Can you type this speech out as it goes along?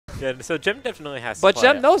Yeah, so Gem definitely has to But play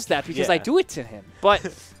Gem it. knows that because I Yeah. do it to him. But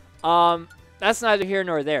that's neither here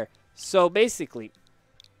nor there. So basically,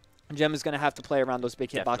 Gem is going to have to play around those big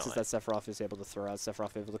hitboxes that Sephiroth is able to throw out.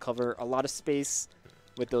 Sephiroth able to cover a lot of space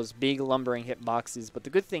with those big lumbering hitboxes. But the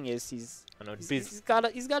good thing is he's got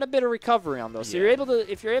a bit of recovery on those. So you're able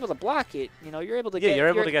to, if you're able to block it, you know, you're able to get. You're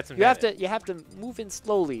able to get some. You have to move in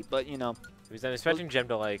slowly, but you know. Because I'm expecting Gem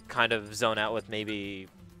to like kind of zone out with maybe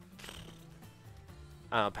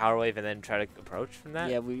Power Wave and then try to approach from that.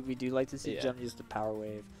 Yeah, we do like to see Gem use the Power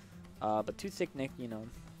Wave. But 2thiccnicc, you know,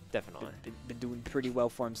 definitely been doing pretty well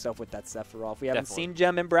for himself with that Sephiroth. We haven't seen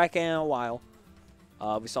Gem in bracket in a while.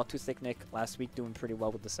 We saw 2thiccnicc last week doing pretty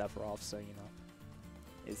well with the Sephiroth, so you know,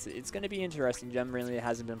 it's going to be interesting. Gem really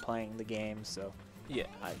hasn't been playing the game, so yeah,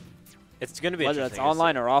 it's going to be whether it's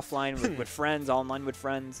online or offline with friends, online with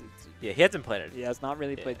friends. Yeah, he hasn't played it. He has not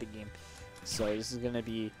really played the game, so this is going to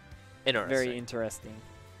be interesting. Very interesting.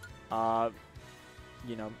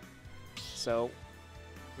 You know, so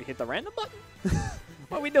we hit the random button.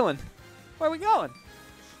 What are we doing? Where are we going?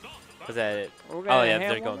 Was that it? Oh yeah,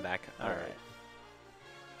 they're going back. All right.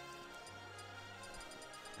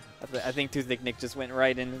 I think 2thiccnicc just went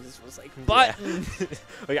right in and just was like, button!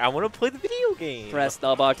 Okay, I want to play the video game! Press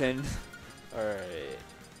the button. Alright.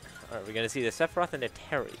 Alright, we're going to see the Sephiroth and the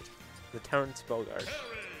Terry. The Terrence Bogard.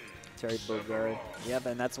 Terry Bogard. Yep,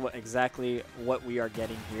 and that's exactly what we are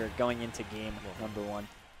getting here going into game number 1.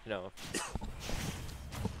 No.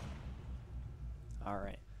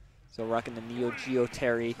 Alright. So rocking the Neo Geo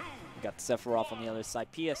Terry. We got the Sephiroth on the other side.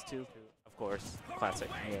 PS2. Of course.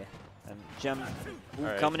 Classic. Yeah. And Gem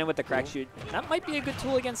coming in with the crack shoot. That might be a good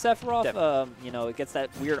tool against Sephiroth. You know, it gets that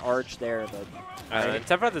weird arch there. But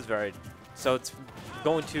Sephiroth is very... So it's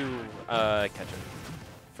going to catch him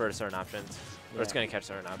for certain options. Or it's going to catch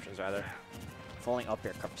certain options, rather. Falling up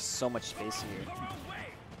here covers so much space here.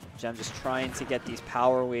 Gem just trying to get these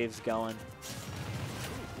power waves going.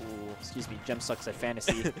 Ooh, excuse me, Gem sucks at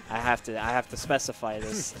fantasy. I have to specify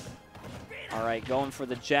this. All right, going for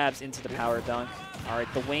the jabs into the power dunk. All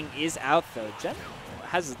right, the wing is out, though. Gem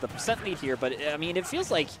has the percent lead here, but, I mean, it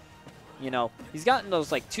feels like, you know, he's gotten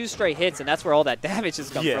those, like, 2 straight hits, and that's where all that damage has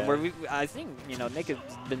come from. Where I think, you know, Nick has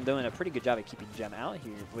been doing a pretty good job at keeping Gem out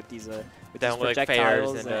here with these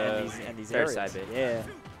projectiles and these areas. Yeah.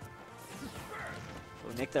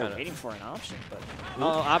 Well, Nick, they're waiting for an option, but no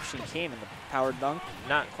option came in the power dunk.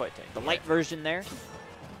 Not quite. The light version there.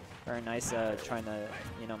 Very nice, trying to,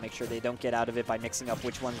 you know, make sure they don't get out of it by mixing up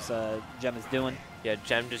which ones Gem is doing. Yeah,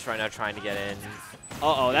 Gem just right now trying to get in.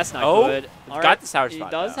 Uh-oh, that's not good. Got the sour spot.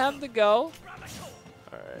 He does have the go. All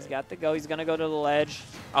right. He's got the go. He's going to go to the ledge.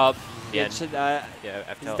 Yeah. He's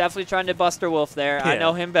FTL. definitely trying to Buster Wolf there. Yeah. I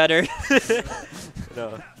know him better.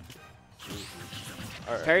 No.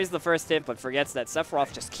 Parries the first hit, but forgets that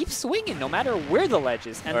Sephiroth just keeps swinging no matter where the ledge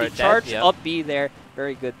is. And the that, charge up B there.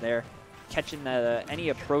 Very good there. Catching any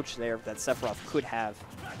approach there that Sephiroth could have.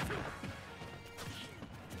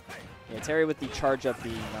 Yeah, Terry with the charge up B,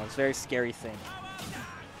 you know, it's a very scary thing.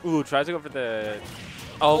 Ooh, tries to go for the...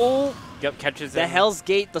 Yep, catches the Hell's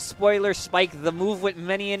Gate, the spoiler spike, the move with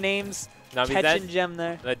many names. No, I mean catching Gem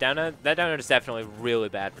there. That down is definitely really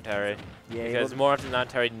bad for Terry. Yeah, because more often than not,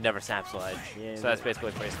 Terry never snaps ledge. Yeah, so that's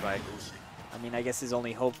basically free spike. I mean, I guess his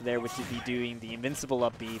only hope there would be doing the invincible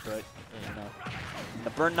up B, but, you know. The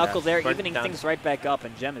burn knuckle there, evening things right back up,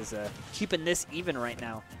 and Gem is keeping this even right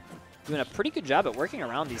now. Doing a pretty good job at working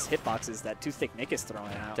around these hitboxes that 2thiccnicc is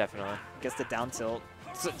throwing out. Definitely. Gets the down tilt.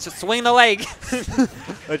 Just swing the leg.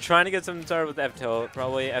 We're trying to get some started with F tilt.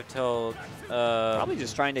 Probably F tilt. Probably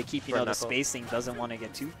just trying to keep, you know, the spacing. Doesn't want to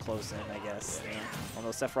get too close in, I guess. And although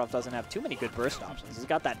Sephiroth doesn't have too many good burst options. He's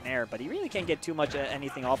got that Nair, but he really can't get too much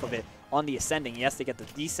anything off of it on the ascending. He has to get the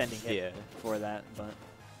descending hit for that. But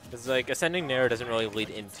it's like ascending Nair doesn't really lead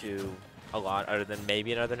into a lot other than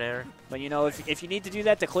maybe another Nair. But, you know, if you need to do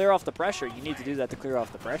that to clear off the pressure, you need to do that to clear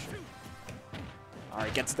off the pressure. All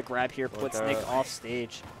right, gets the grab here, puts Nick off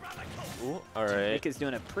stage. Ooh, all right. Nick is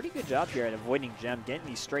doing a pretty good job here at avoiding Gem, getting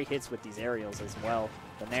these straight hits with these aerials as well.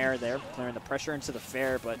 The Nair there, clearing the pressure into the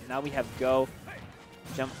fair, but now we have go.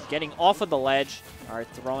 Gem getting off of the ledge. All right,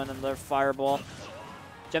 throwing another fireball.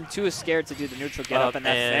 Gem 2 is scared to do the neutral get up in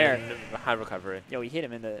that fair. High recovery. Yo, he hit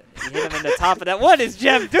him in the top of that. What is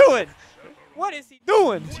Gem doing? What is he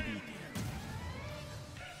doing?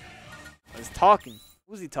 He's talking.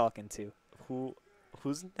 Who's he talking to?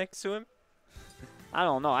 Who's next to him? I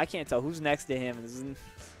don't know. I can't tell who's next to him.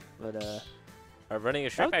 But Running a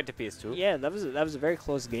straight back to PS2. Yeah, that was a very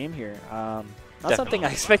close game here. Not something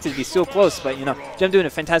I expected to be so close, but you know, Gem doing a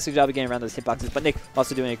fantastic job of getting around those hitboxes, but Nick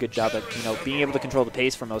also doing a good job at being able to control the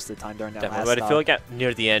pace for most of the time during that last But stop. I feel like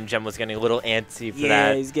near the end, Gem was getting a little antsy for that.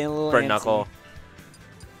 Yeah, he's getting a little burnt antsy. knuckle.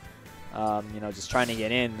 Just trying to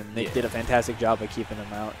get in, and Nick did a fantastic job of keeping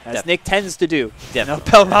him out, as Def Nick tends to do.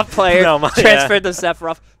 Definitely. Belmont player transferred yeah. to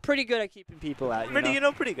Sephiroth. Pretty good at keeping people out.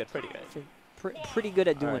 Pretty good. Pretty good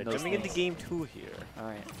at doing those jumping things. into game 2 here. All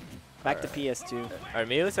right, back to PS2. All right,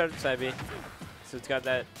 immediately started side B. So it's got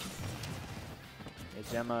that. Yeah,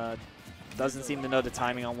 Gemma doesn't seem to know the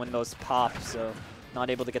timing on when those pop, so not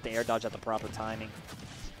able to get the air dodge at the proper timing.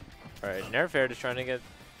 All right, Nerfair just trying to get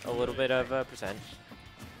a little bit of percent.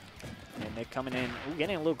 And Nick coming in,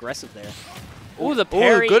 getting a little aggressive there. Ooh, the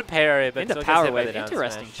parry. Ooh, good parry, but into still power gets hit by wave. the down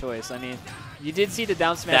Interesting smash. choice. I mean, you did see the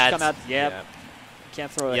down smash come out. Yep. Yeah. Can't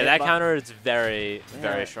throw a Yeah, that hitbox. counter is very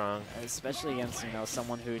strong. Especially against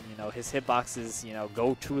someone who his hitboxes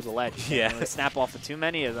go to the ledge. Yeah. Snap off of too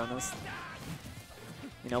many of them.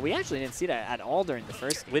 We actually didn't see that at all during the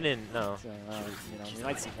first game. We didn't, no. So, we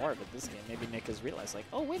might see more of it this game. Maybe Nick has realized, like,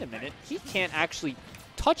 oh, wait a minute. He can't actually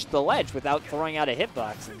touch the ledge without throwing out a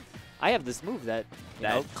hitbox. And I have this move that,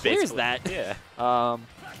 clears that. Yeah.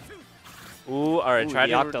 Ooh, all right, try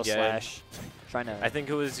the to Octo Slash. Trying to. I think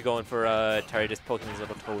it was going for Terry just poking his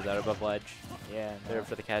little toes out above ledge. Yeah. There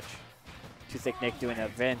for the catch. 2thiccnicc doing a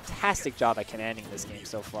fantastic job at commanding this game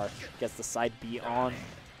so far. Gets the side B on.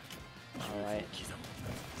 All right.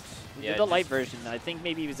 Yeah, the light version, I think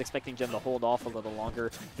maybe he was expecting Gem to hold off a little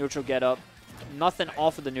longer. Neutral get up. Nothing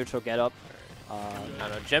off of the neutral get up. I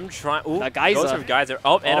don't know. Gem trying. Ooh, Geyser. goes from Geyser.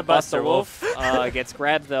 Oh, and a Buster Wolf. Gets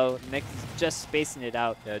grabbed though. Nick's just spacing it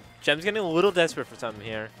out. Yeah, Gem's getting a little desperate for something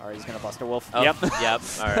here. All right, he's gonna Buster Wolf. Oh, Yep. Yep.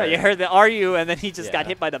 All right. You heard the RU, and then he just got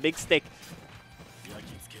hit by the big stick.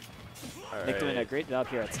 All Nick doing a right. great job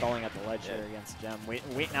here at stalling at the ledge here against Gem,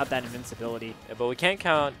 waiting out that invincibility. Yeah, but we can't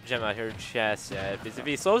count Gem out here just yet. Because if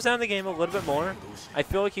he slows down the game a little bit more, I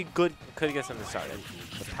feel like he could get something started.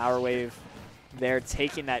 The power wave there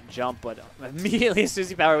taking that jump, but immediately as soon as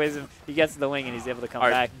he power waves him, he gets to the wing and he's able to come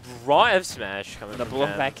back. Raw F smash coming The from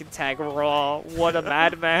blowback attack raw. What a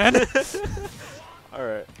madman. All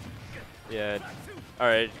right. Yeah. All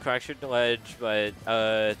right. Crack shoot the ledge, but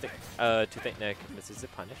 2thiccnicc misses the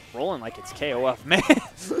punish. Rolling like it's KOF, man.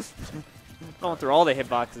 Going through all the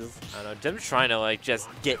hitboxes. I don't know. Gem's trying to just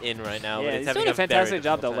get in right now. Yeah, but he's having doing a fantastic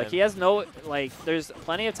job though. time. Like he has no there's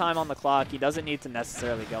plenty of time on the clock. He doesn't need to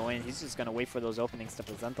necessarily go in. He's just gonna wait for those openings to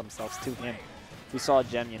present themselves to him. We saw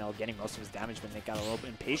Gem, getting most of his damage, but Nick got a little bit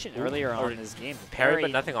impatient earlier on in this game. Parry,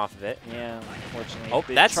 but nothing off of it. Yeah, unfortunately. Oh,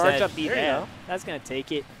 The that's charge dead. up beat. There you Yeah, go. that's gonna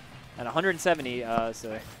take it at 170.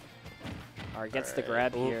 So, all right, gets the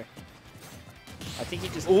grab here. I think he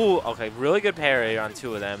just. Ooh, okay, really good parry on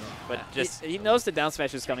two of them, but just he knows the down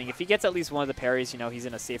smash is coming. If he gets at least one of the parries, he's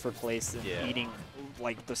in a safer place than Yeah. eating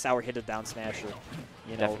the sour hit of down smash, or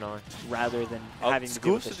definitely. rather than having to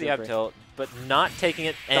deal with scoops with the the up shield break. tilt, but not taking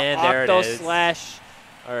it, The and there it Octo is. Slash.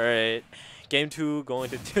 All right, game 2 going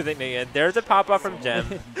to 2thiccnicc, and there's a pop up from Gem.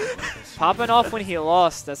 Popping off when he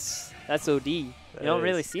lost. That's OD. You That don't is.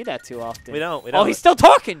 really see that too often. We don't. Oh, he's still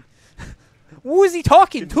talking. Who is he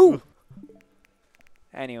talking to?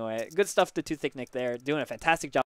 Anyway, good stuff to 2thiccnicc there, doing a fantastic job.